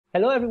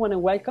Hello everyone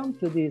and welcome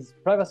to this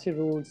Privacy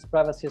Rules,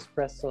 Privacy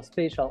Espresso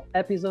special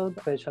episode.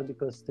 Special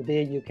because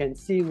today you can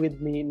see with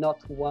me not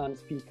one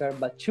speaker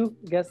but two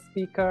guest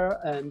speakers,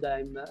 and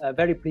I'm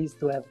very pleased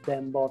to have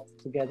them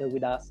both together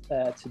with us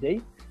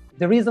today.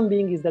 The reason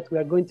being is that we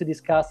are going to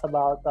discuss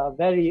about a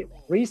very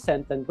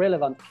recent and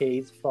relevant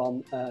case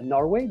from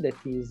Norway, that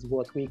is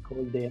what we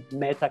call the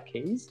Meta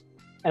case.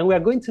 And we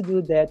are going to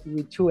do that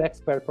with two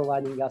experts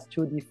providing us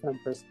two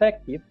different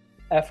perspectives.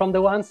 From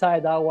the one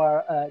side,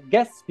 our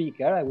guest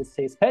speaker, I would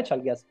say special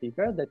guest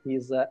speaker, that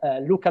is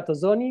Luca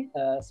Tosoni,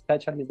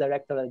 Specialist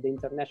Director at the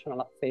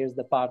International Affairs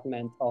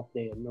Department of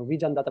the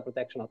Norwegian Data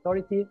Protection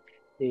Authority,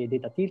 the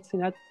Data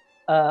Tilsynet.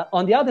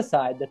 On the other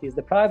side, that is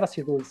the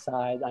privacy rules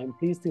side, I'm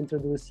pleased to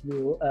introduce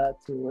you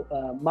to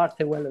Marte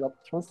Wellerop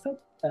Tronstad.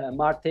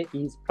 Marte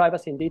is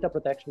privacy and data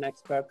protection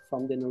expert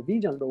from the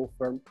Norwegian law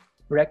firm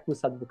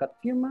Brækhus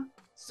Advokatfirma.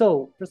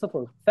 So, first of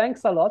all,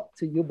 thanks a lot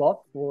to you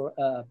both for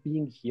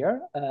being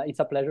here. It's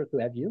a pleasure to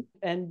have you.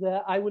 And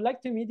I would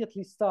like to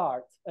immediately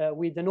start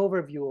with an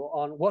overview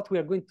on what we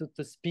are going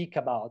to speak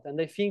about.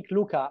 And I think,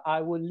 Luca,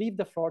 I will leave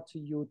the floor to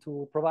you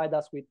to provide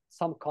us with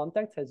some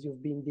context, as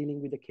you've been dealing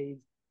with the case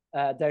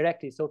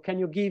directly. So can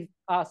you give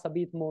us a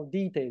bit more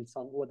details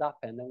on what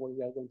happened and what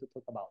we are going to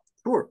talk about?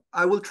 Sure.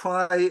 I will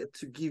try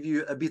to give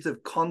you a bit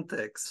of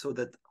context so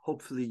that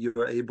hopefully you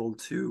are able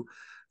to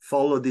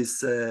follow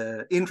this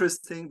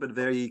interesting but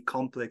very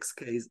complex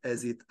case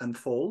as it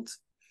unfolds.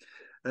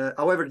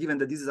 However, given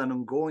that this is an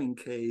ongoing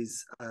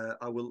case,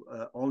 I will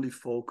only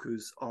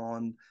focus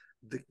on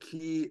the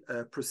key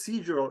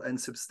procedural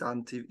and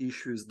substantive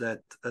issues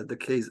that the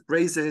case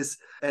raises,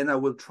 and I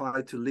will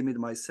try to limit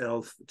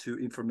myself to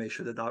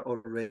information that are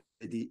already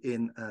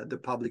in the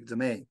public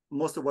domain.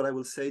 Most of what I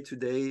will say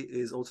today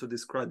is also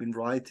described in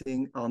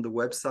writing on the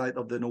website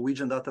of the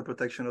Norwegian Data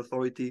Protection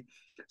Authority.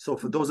 So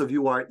for those of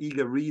you who are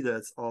eager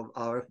readers of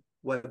our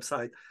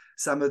website,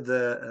 some of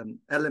the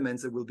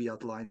elements that will be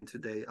outlined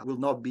today will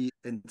not be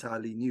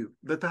entirely new.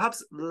 But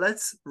perhaps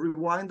let's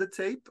rewind the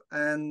tape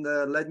and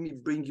let me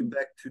bring you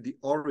back to the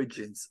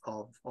origins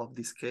of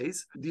this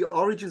case. The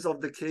origins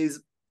of the case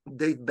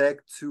date back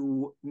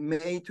to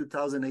May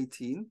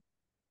 2018,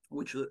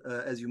 which,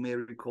 as you may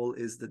recall,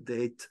 is the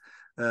date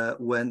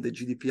when the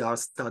GDPR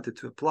started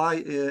to apply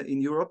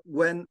in Europe,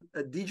 when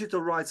a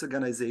digital rights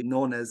organization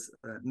known as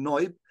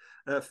NOIB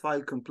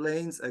filed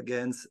complaints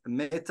against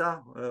Meta,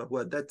 who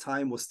at that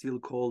time was still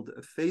called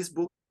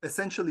Facebook,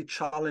 essentially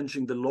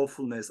challenging the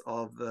lawfulness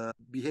of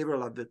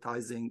behavioral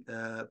advertising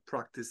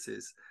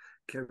practices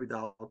carried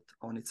out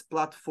on its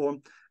platform,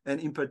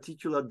 and in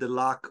particular the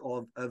lack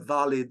of a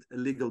valid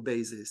legal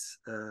basis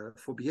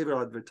for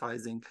behavioral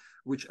advertising,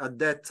 which at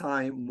that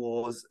time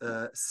was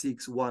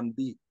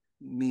 6.1b,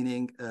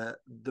 meaning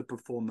the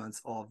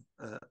performance of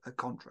a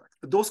contract.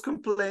 Those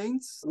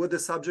complaints were the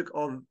subject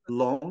of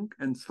long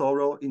and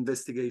thorough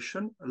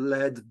investigation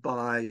led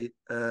by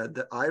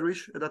the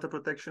Irish Data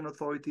Protection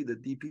Authority, the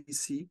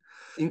DPC,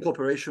 in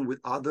cooperation with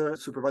other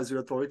supervisory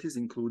authorities,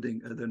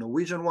 including the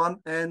Norwegian one.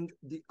 And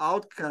the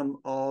outcome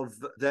of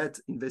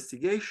that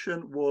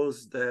investigation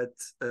was that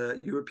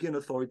European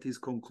authorities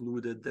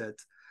concluded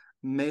that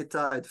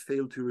Meta had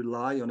failed to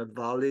rely on a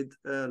valid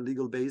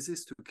legal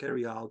basis to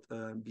carry out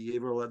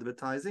behavioral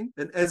advertising.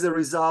 And as a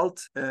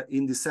result,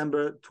 in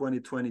December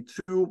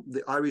 2022,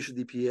 the Irish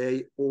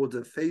DPA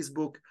ordered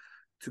Facebook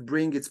to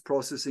bring its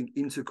processing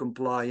into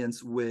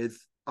compliance with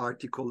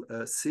Article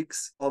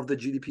 6 of the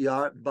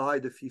GDPR by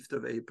the 5th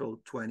of April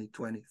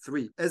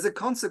 2023. As a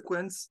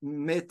consequence,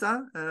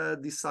 Meta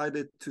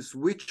decided to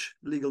switch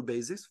legal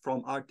basis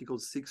from Article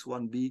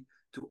 6.1b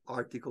to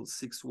Article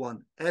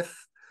 6.1f,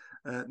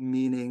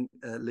 meaning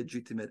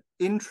legitimate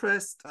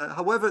interest.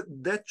 However,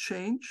 that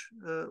change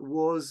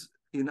was,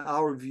 in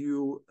our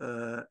view,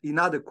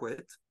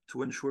 inadequate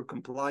to ensure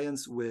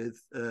compliance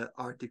with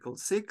Article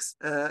 6.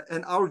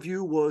 And our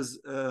view was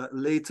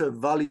later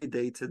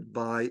validated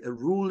by a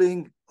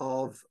ruling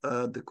of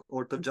the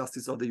Court of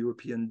Justice of the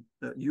European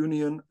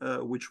Union,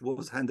 which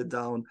was handed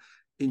down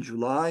in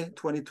July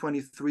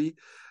 2023,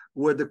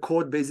 where the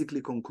court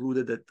basically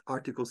concluded that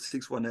Article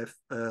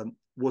 6.1f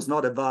was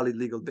not a valid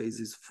legal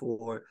basis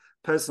for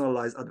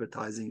personalized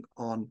advertising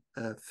on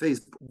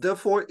Facebook.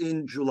 Therefore,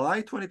 in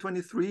July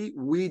 2023,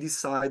 we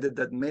decided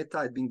that Meta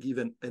had been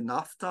given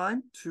enough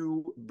time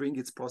to bring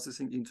its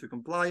processing into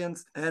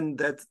compliance and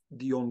that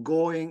the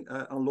ongoing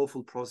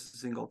unlawful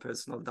processing of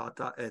personal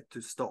data had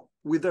to stop.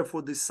 We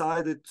therefore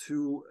decided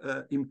to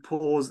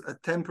impose a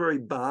temporary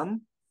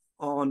ban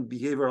on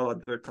behavioral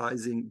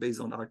advertising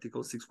based on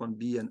Article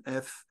 6.1b and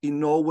f in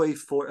Norway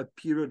for a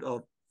period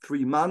of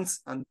 3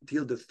 months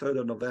until the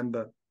 3rd of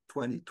November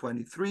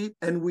 2023.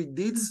 And we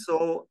did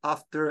so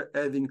after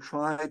having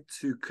tried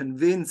to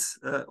convince,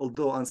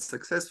 although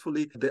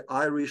unsuccessfully, the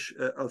Irish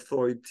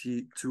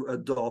authority to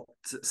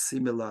adopt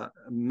similar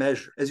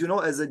measures. As you know,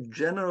 as a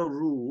general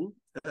rule,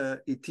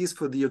 it is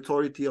for the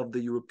authority of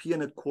the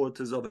European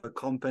headquarters of a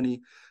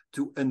company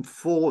to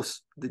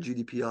enforce the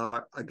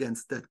GDPR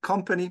against that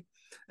company.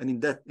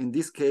 And in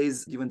this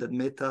case, given that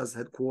Meta's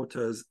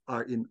headquarters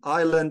are in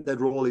Ireland, that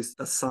role is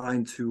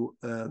assigned to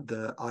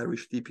the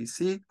Irish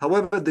DPC.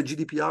 However, the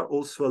GDPR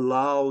also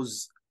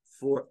allows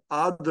for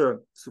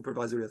other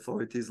supervisory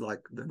authorities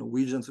like the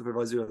Norwegian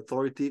Supervisory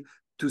Authority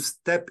to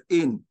step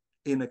in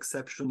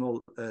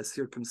exceptional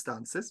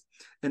circumstances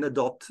and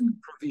adopt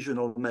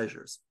provisional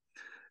measures.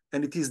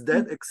 And it is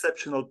that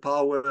exceptional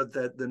power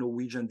that the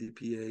Norwegian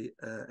DPA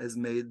has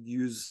made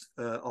use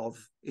of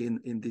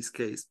in this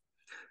case.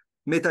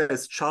 Meta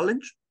has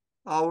challenged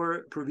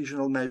our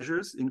provisional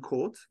measures in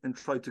court and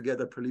tried to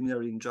get a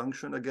preliminary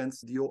injunction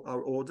against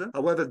our order.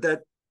 However,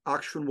 that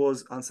action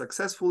was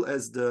unsuccessful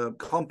as the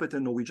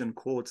competent Norwegian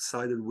court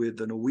sided with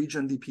the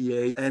Norwegian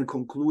DPA and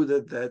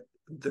concluded that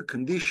the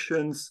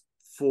conditions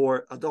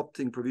for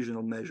adopting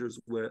provisional measures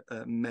were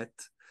met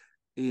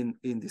in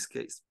this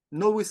case.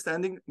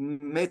 Notwithstanding,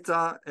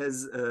 Meta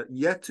has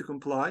yet to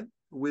comply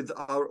with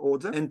our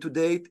order, and to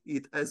date,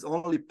 it has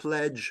only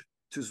pledged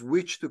to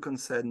switch to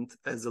consent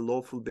as a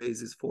lawful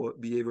basis for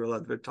behavioral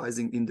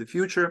advertising in the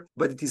future,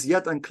 but it is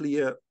yet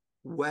unclear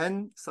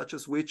when such a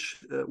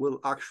switch will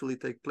actually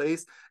take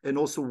place, and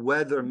also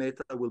whether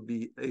Meta will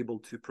be able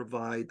to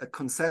provide a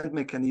consent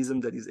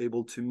mechanism that is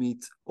able to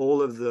meet all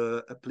of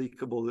the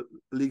applicable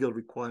legal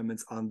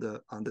requirements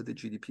under the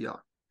GDPR.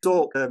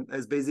 So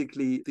as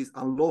basically this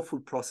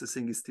unlawful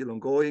processing is still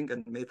ongoing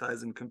and Meta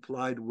hasn't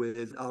complied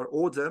with our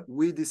order,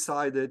 we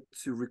decided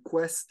to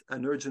request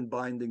an urgent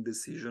binding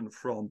decision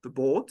from the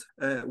board.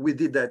 We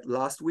did that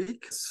last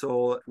week,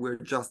 so we're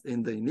just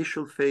in the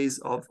initial phase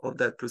of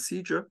that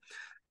procedure.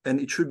 And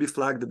it should be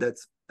flagged that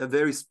that's a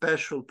very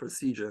special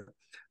procedure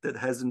that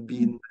hasn't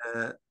been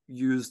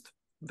used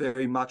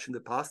very much in the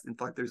past. In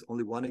fact, there's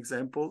only one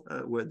example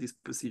where this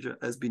procedure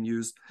has been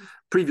used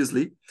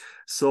previously.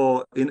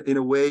 So in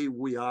a way,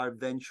 we are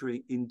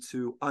venturing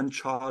into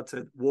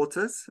uncharted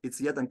waters.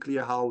 It's yet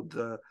unclear how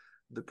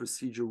the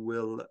procedure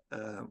will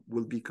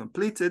be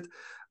completed.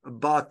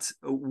 But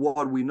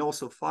what we know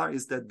so far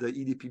is that the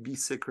EDPB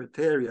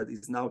Secretariat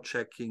is now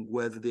checking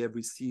whether they have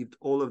received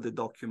all of the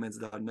documents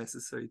that are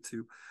necessary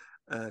to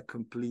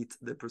complete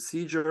the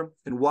procedure.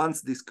 And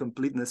once this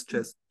completeness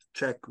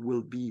check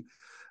will be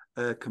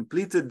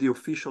completed, the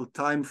official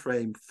time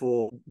frame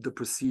for the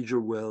procedure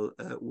will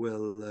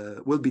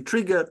be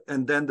triggered,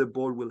 and then the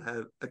board will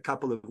have a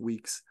couple of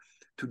weeks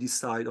to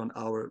decide on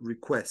our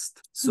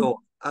request.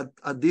 So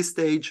at this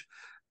stage,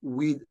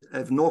 we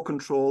have no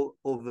control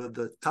over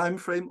the time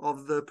frame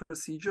of the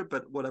procedure,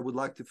 but what I would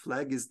like to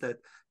flag is that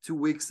 2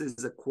 weeks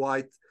is a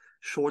quite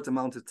short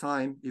amount of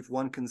time if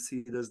one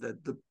considers that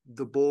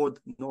the board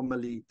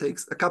normally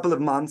takes a couple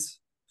of months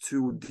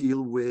to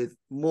deal with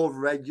more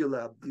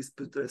regular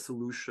dispute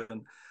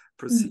resolution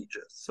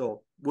procedures.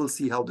 So we'll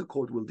see how the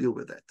court will deal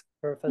with that.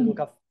 Perfect,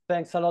 Luca.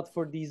 Thanks a lot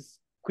for this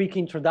quick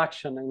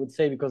introduction, I would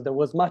say, because there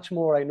was much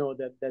more I know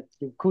that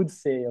you could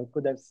say or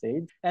could have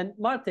said. And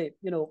Marte,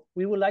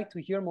 we would like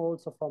to hear more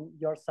also from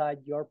your side,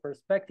 your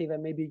perspective,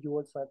 and maybe you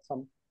also have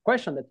some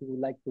question that you would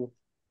like to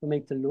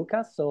make to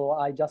Luca. So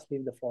I just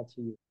leave the floor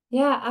to you.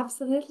 Yeah,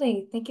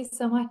 absolutely. Thank you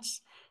so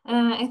much.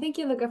 I thank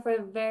you, Luca, for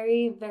a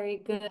very, very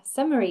good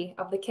summary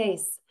of the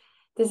case.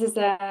 This is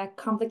a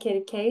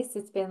complicated case.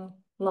 It's been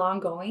long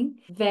going,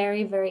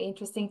 very, very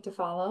interesting to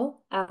follow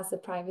as a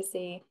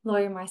privacy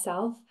lawyer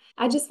myself.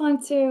 I just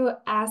want to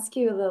ask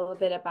you a little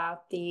bit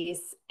about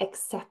these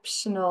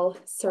exceptional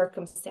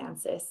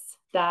circumstances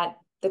that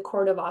the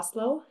Court of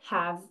Oslo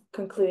have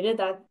concluded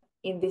that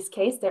in this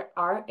case, there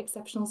are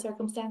exceptional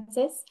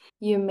circumstances.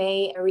 You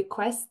may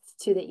request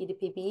to the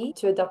EDPB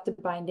to adopt a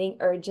binding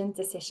urgent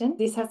decision.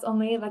 This has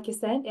only, like you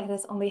said, it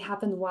has only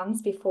happened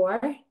once before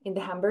in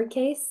the Hamburg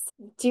case.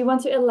 Do you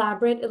want to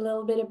elaborate a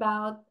little bit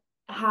about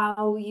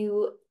how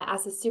you,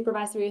 as a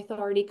supervisory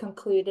authority,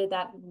 concluded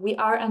that we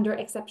are under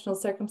exceptional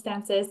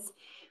circumstances?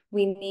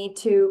 We need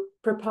to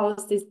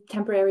propose this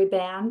temporary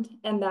ban,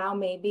 and now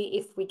maybe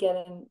if we get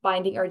a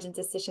binding urgent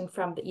decision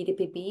from the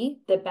EDPB,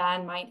 the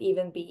ban might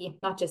even be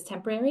not just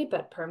temporary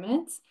but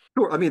permanent.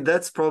 Sure. I mean,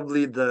 that's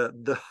probably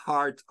the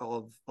heart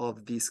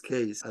of this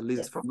case, at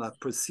least from a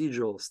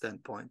procedural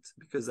standpoint,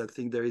 because I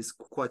think there is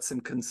quite some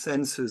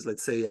consensus,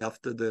 let's say,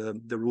 after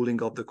the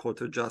ruling of the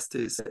Court of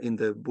Justice in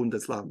the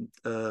Bundesland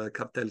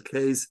cartel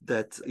case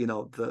that,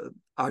 the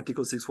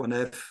Article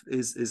 61F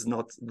is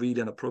not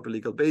really an appropriate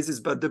legal basis,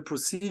 but the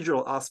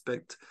procedural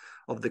aspect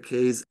of the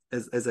case,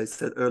 as I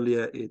said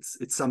earlier,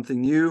 it's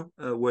something new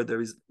where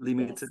there is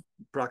limited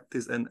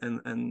practice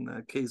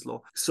and case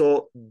law.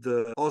 So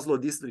the Oslo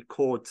District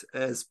Court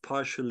has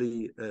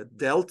partially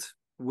dealt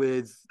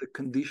with the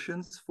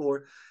conditions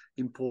for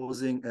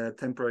imposing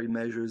temporary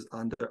measures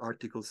under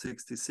Article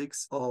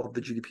 66 of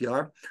the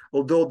GDPR,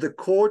 although the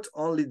court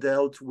only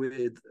dealt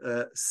with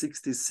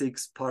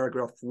 66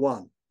 paragraph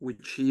 1,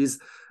 which is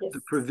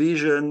the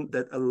provision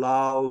that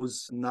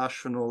allows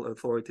national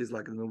authorities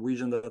like the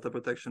Norwegian Data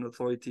Protection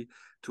Authority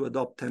to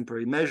adopt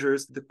temporary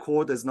measures. The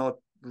court has not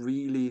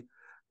really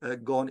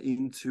gone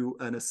into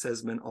an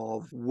assessment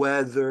of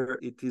whether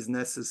it is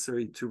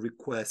necessary to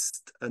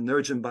request an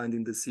urgent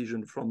binding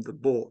decision from the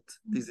board.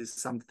 This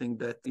is something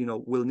that,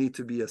 will need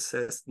to be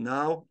assessed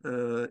now.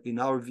 In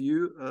our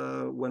view,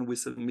 when we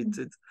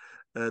submitted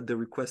the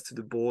request to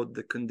the board,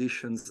 the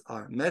conditions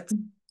are met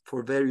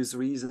for various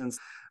reasons.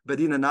 But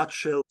in a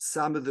nutshell,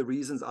 some of the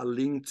reasons are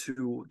linked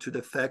to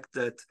the fact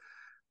that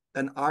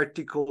an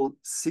Article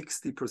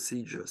 60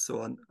 procedure,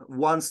 so a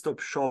one-stop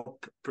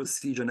shop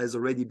procedure, has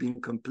already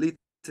been completed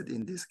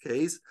in this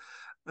case.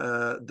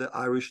 The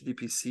Irish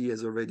DPC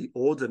has already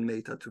ordered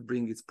Meta to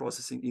bring its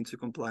processing into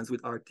compliance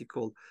with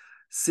Article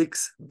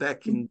 6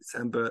 back in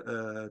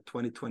December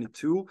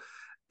 2022.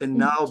 And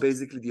now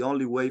basically the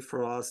only way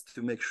for us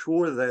to make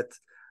sure that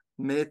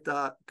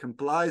Meta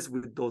complies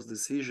with those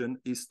decisions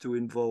is to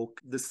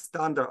invoke the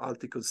standard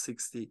Article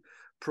 60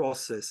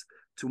 process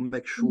to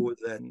make sure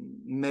that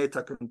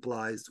Meta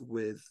complies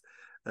with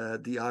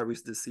the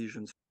Irish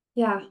decisions.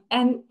 Yeah,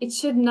 and it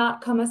should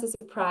not come as a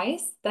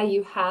surprise that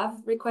you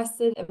have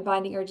requested a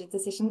binding urgent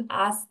decision,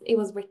 as it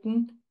was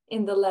written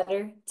in the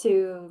letter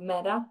to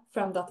Meta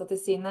from Data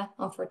Tosoni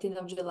on 14th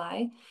of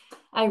July.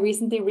 I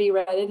recently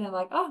reread it and I'm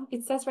like, oh,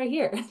 it says right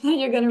here that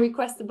you're going to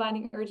request a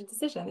binding urgent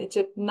decision. It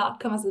should not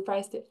come as a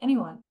surprise to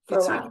anyone for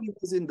a while. It certainly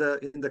was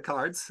in the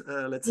cards,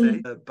 let's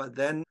say, but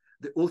then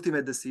the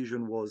ultimate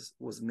decision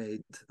was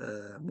made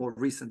more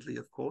recently,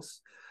 of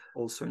course,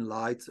 also in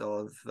light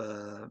of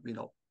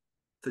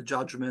the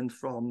judgment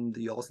from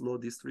the Oslo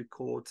District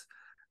Court,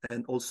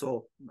 and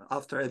also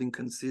after having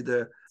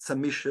considered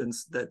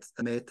submissions that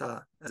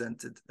Meta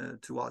presented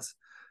to us.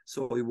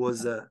 So it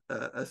was a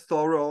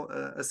thorough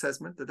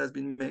assessment that has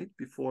been made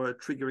before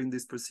triggering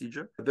this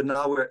procedure. But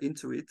now we're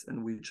into it,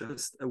 and we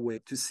just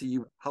await to see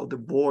how the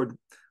board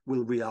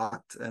will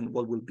react and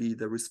what will be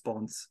the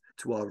response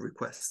to our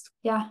request.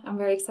 Yeah, I'm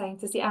very excited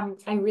to see.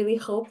 I really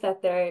hope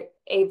that they're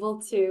able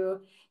to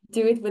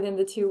do it within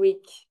the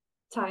 2-week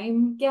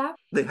time gap.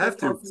 They have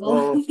to.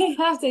 So they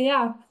have to,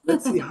 yeah.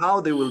 Let's see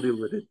how they will deal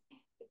with it.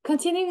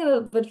 Continuing a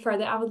little bit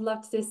further, I would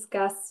love to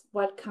discuss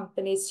what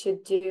companies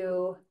should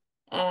do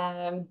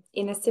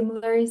in a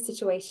similar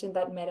situation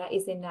that Meta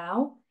is in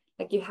now.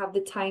 Like, you have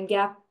the time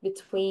gap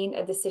between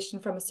a decision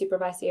from a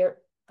supervisory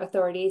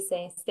authority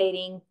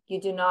stating you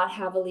do not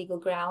have a legal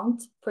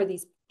ground for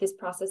this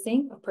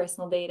processing of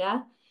personal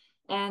data,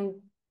 and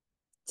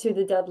to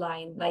the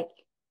deadline, like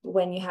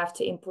when you have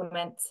to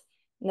implement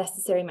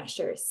necessary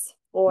measures,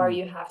 or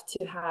you have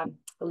to have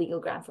a legal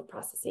ground for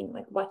processing.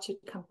 Like, what should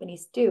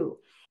companies do?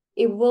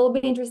 It will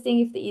be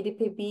interesting if the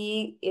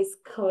EDPB is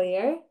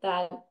clear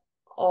that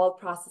all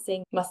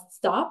processing must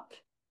stop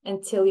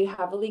until you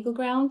have a legal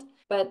ground.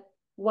 But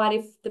what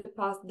if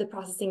the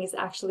processing is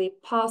actually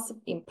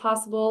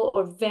impossible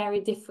or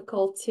very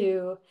difficult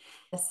to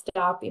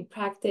stop in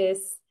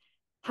practice?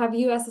 Have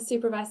you, as a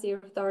supervisory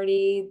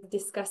authority,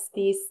 discussed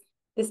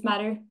this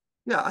matter?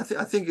 Yeah, I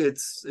think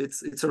it's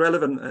a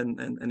relevant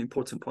and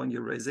important point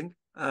you're raising.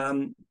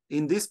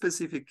 In this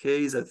specific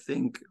case, I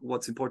think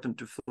what's important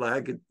to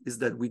flag is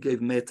that we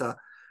gave Meta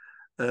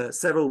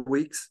several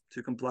weeks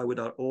to comply with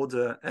our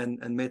order, and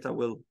Meta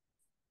will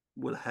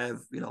have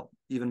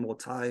even more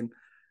time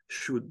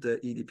should the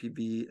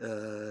EDPB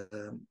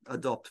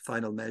adopt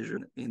final measure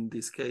in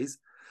this case.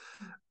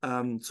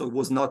 So it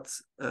was not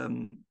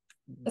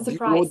a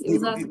surprise.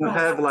 It didn't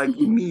have like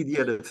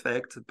immediate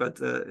effect, but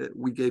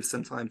we gave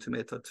some time to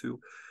Meta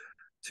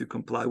to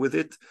comply with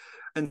it.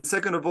 And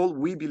second of all,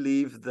 we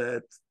believe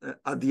that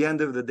at the end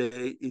of the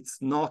day, it's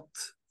not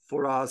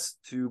for us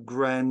to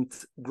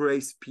grant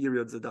grace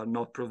periods that are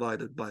not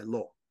provided by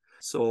law.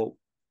 So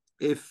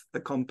if a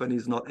company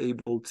is not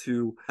able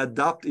to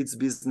adapt its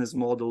business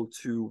model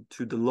to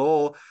the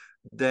law,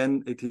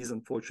 then it is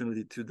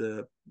unfortunately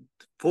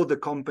for the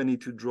company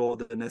to draw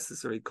the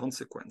necessary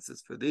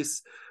consequences for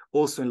this.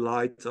 Also in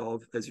light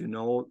of, as you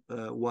know,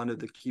 one of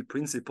the key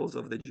principles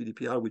of the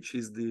GDPR, which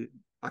is the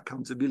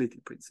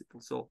accountability principle.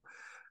 So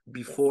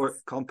before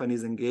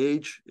companies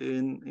engage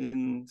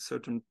in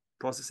certain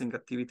processing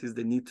activities,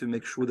 they need to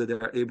make sure that they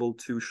are able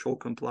to show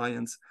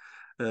compliance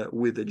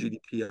with the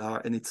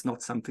GDPR, and it's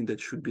not something that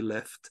should be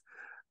left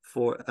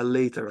for a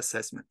later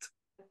assessment.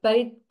 But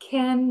it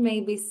can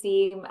maybe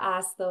seem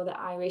as though the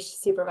Irish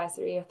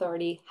Supervisory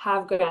Authority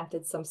have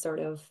granted some sort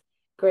of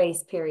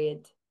grace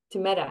period to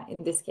Meta in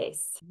this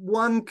case.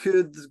 One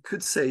could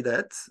say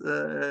that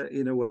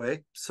in a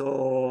way.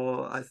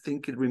 So I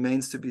think it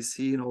remains to be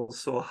seen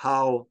also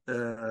how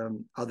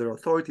other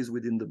authorities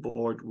within the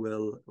board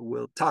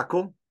will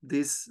tackle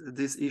this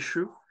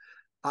issue.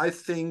 I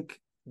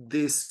think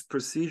this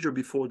procedure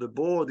before the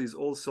board is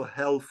also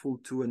helpful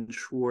to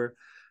ensure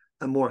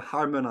a more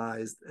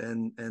harmonized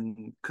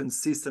and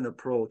consistent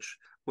approach.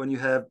 When you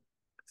have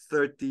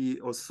 30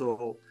 or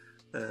so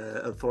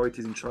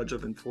authorities in charge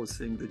of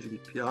enforcing the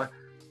GDPR,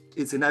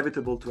 it's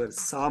inevitable to have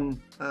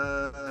some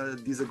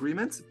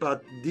disagreements,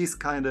 but these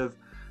kind of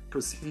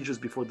procedures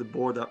before the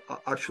board are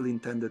actually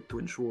intended to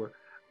ensure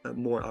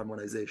more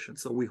harmonization.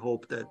 So we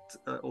hope that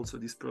also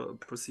this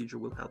procedure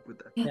will help with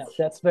that. Yes. Yeah,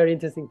 that's very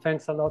interesting.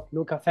 Thanks a lot,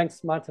 Luca.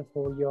 Thanks, Marte,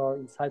 for your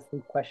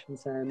insightful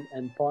questions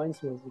and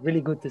points. It was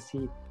really good to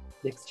see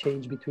the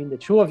exchange between the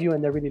two of you,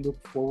 and I really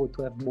look forward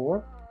to have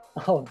more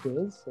of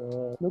this.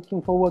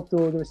 Looking forward to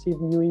receive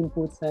new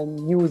inputs and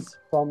news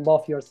from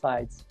both your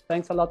sides.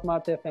 Thanks a lot,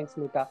 Marte. Thanks,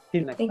 Luca.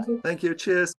 Till next time. Thank you. Thank you. Cheers.